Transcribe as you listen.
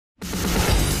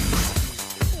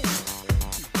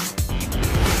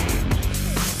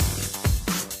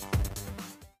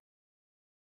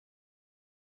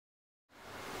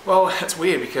Well, it's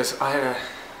weird because I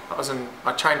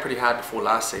trained pretty hard before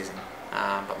last season,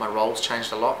 but my roles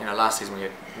changed a lot. You know, last season we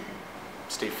had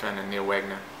Steve Finn and Neil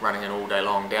Wagner running in all day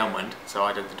long downwind, so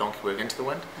I did the donkey work into the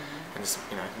wind. And this,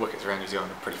 you know, wickets around New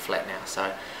Zealand are pretty flat now. So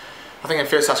I think in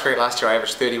first class cricket last year I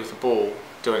averaged 30 with the ball,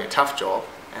 doing a tough job,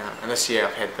 and this year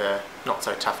I've had the not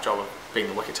so tough job of being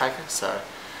the wicket taker. So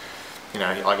you know,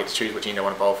 I get to choose which end I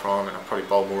want to bowl from, and I'll probably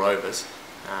bowl more overs.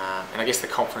 And I guess the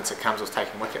confidence that comes with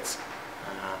taking wickets.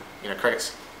 You know,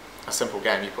 cricket's a simple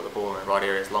game. You put the ball in the right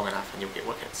areas long enough and you'll get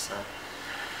wickets. So.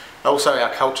 Also,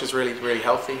 our culture's really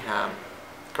healthy.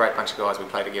 Great bunch of guys we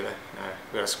play together. You know,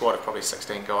 we've got a squad of probably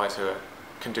 16 guys who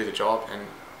can do the job, and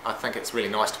I think it's really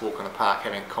nice to walk on the park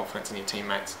having confidence in your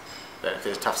teammates that if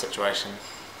there's a tough situation,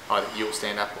 either you'll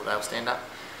stand up or they'll stand up.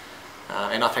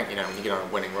 And I think, you know, when you get on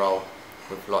a winning roll,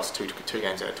 we've lost two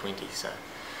games out of 20, so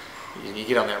you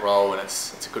get on that roll and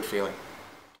it's a good feeling.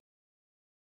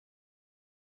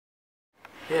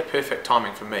 Yeah, perfect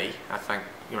timing for me. I think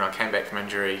when I came back from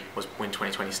injury was when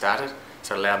 2020 started,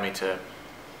 so it allowed me to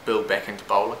build back into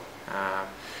bowling.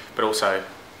 But also,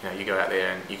 you know, you go out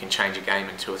there and you can change a game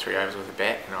in 2 or 3 overs with a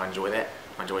bat, and I enjoy that.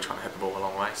 I enjoy trying to hit the ball a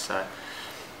long way, so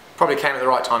probably came at the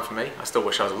right time for me. I still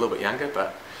wish I was a little bit younger,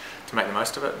 but to make the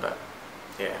most of it. But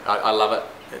yeah, I love it.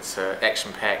 It's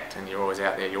action-packed, and you're always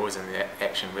out there. You're always in the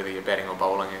action, whether you're batting or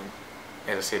bowling. And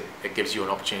as I said, it gives you an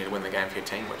opportunity to win the game for your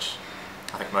team, which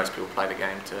I think most people play the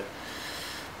game to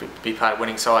be part of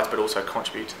winning sides, but also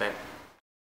contribute to that.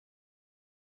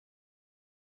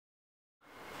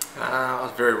 I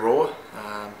was very raw.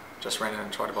 Just ran in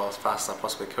and tried to bowl as fast as I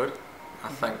possibly could. I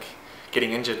think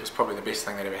getting injured was probably the best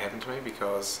thing that ever happened to me,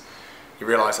 because you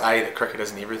realise that cricket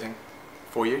isn't everything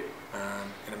for you,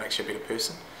 and it makes you a better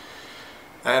person.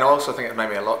 And I also think it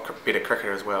made me a lot better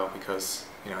cricketer as well, because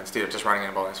you know, instead of just running in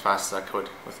and bowling as fast as I could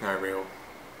with no real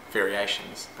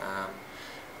variations,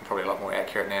 I'm probably a lot more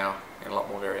accurate now and a lot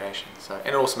more variation. So, and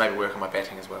it also made me work on my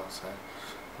batting as well. So,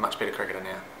 much better cricketer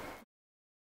now.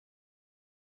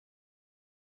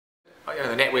 You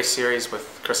know, the NatWest series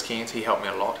with Chris Cairns, he helped me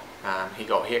a lot.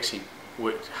 He actually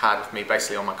worked hard with me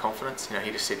basically on my confidence. You know,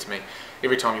 he just said to me,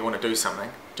 every time you want to do something,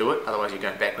 do it, otherwise you're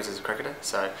going backwards as a cricketer.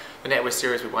 So the NatWest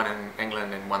series we won in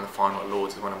England and won the final at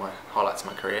Lords is one of my highlights of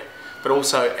my career. But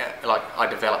also, like, I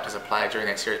developed as a player during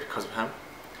that series because of him.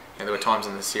 You know, there were times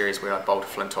in the series where I bowled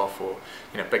Flintoff, or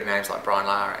you know, big names like Brian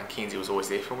Lara, and Kenzie was always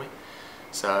there for me.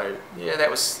 So yeah,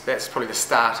 that's probably the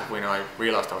start of when I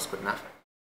realised I was good enough.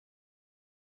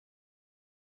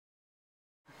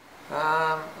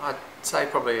 I'd say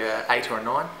probably an 8 or a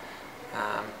 9.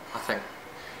 I think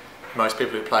most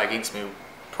people who play against me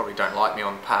probably don't like me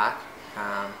on the park,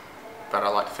 but I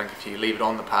like to think if you leave it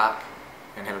on the park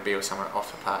and have a beer with someone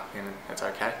off the park, then it's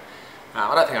okay.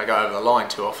 I don't think I go over the line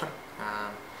too often,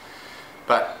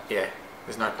 but yeah,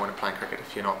 there's no point in playing cricket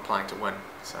if you're not playing to win.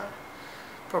 So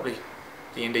probably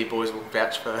the ND boys will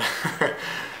vouch for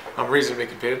I'm reasonably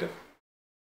competitive.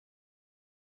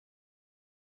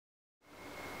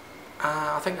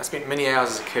 I think I spent many hours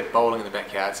as a kid bowling in the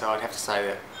backyard, so I'd have to say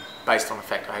that based on the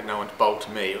fact I had no one to bowl to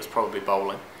me, it was probably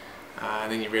bowling.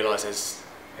 And then you realise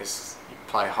as you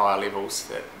play higher levels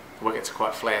that the wickets are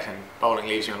quite flat and bowling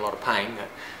leaves you in a lot of pain, that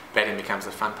batting becomes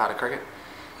the fun part of cricket.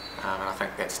 And I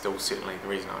think that's still certainly the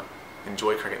reason I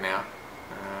enjoy cricket now,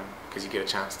 because you get a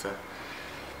chance to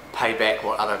pay back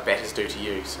what other batters do to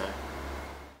you. So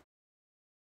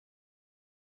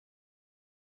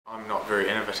I'm not very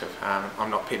innovative.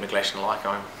 I'm not Pete McGlashan-like.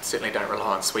 I certainly don't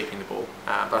rely on sweeping the ball.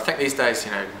 But I think these days,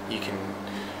 you know, you can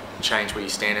change where you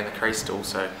stand in the crease to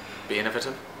also be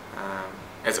innovative.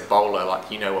 As a bowler,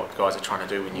 like, you know what guys are trying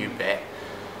to do when you bat.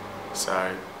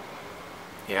 So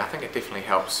yeah, I think it definitely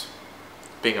helps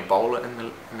being a bowler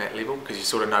in that level, because you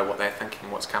sort of know what they're thinking,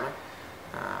 what's coming.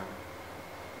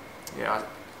 Yeah,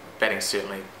 batting's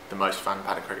certainly the most fun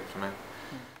part of cricket for me.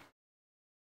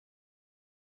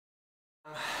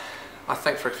 I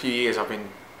think for a few years I've been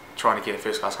trying to get a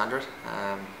first class 100.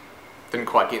 Didn't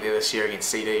quite get there this year against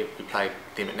CD. We played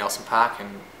them at Nelson Park, and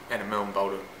Adam Milne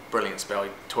bowled a brilliant spell.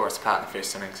 He tore us apart in the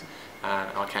first innings.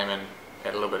 I came in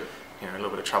at a little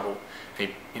bit of trouble.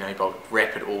 He bowled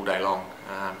rapid all day long.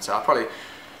 So I probably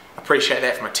appreciate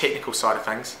that from a technical side of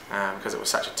things, because it was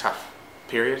such a tough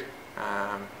period.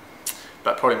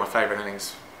 But probably my favourite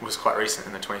innings was quite recent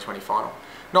in the 2020 final.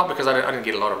 Not because I didn't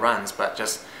get a lot of runs, but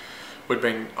just we'd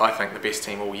been, I think, the best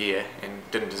team all year and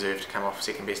didn't deserve to come off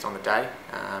second best on the day.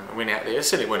 We went out there,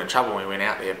 certainly weren't in trouble when we went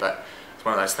out there, but it's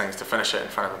one of those things to finish it in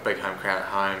front of a big home crowd at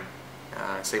home,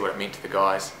 and see what it meant to the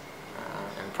guys.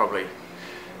 And probably,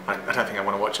 I don't think I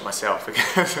want to watch it myself,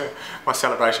 because my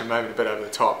celebration may have been a bit over the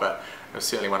top, but it was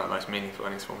certainly one of the most meaningful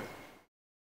innings for me.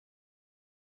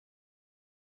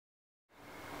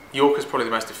 Yorker's probably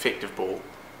the most effective ball,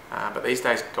 but these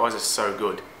days guys are so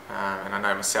good, and I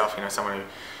know myself, you know, someone who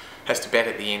has to bat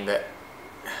at the end, that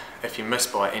if you miss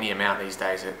by any amount these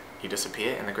days, you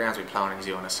disappear, and the grounds we play on in New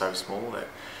Zealand are so small that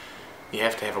you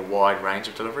have to have a wide range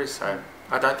of deliveries. So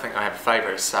I don't think I have a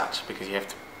favourite as such, because you have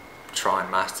to try and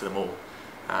master them all.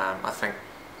 I think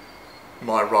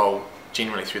my role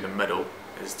generally through the middle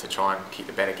is to try and keep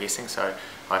the batter guessing, so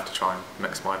I have to try and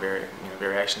mix my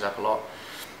variations up a lot.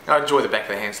 I enjoy the back of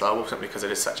the hand slow ball simply because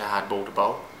it is such a hard ball to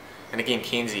bowl. And again,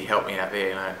 Kenzie helped me out there.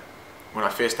 You know, when I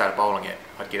first started bowling it,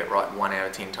 I'd get it right 1 out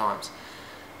of 10 times.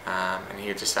 And he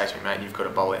would just say to me, mate, you've got to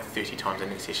bowl that 30 times in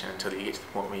next session until you get to the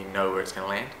point where you know where it's going to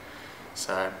land.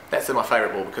 So that's my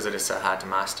favourite ball, because it is so hard to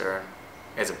master, and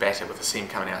as a batter with the seam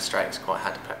coming out straight, it's quite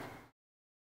hard to pick.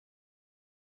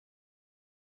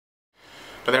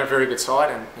 But they're a very good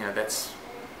side, and you know, that's,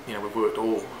 you know, we've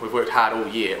worked hard all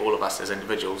year, all of us as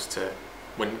individuals, to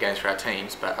win games for our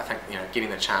teams. But I think, you know, getting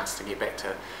the chance to get back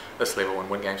to this level and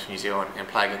win games for New Zealand and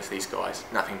play against these guys,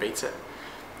 nothing beats it.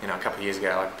 You know, a couple of years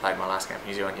ago I played my last game for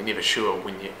New Zealand. You're never sure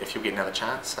if you'll get another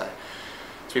chance. So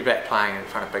to be back playing in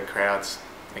front of big crowds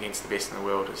against the best in the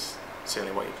world is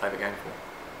certainly what you play the game for.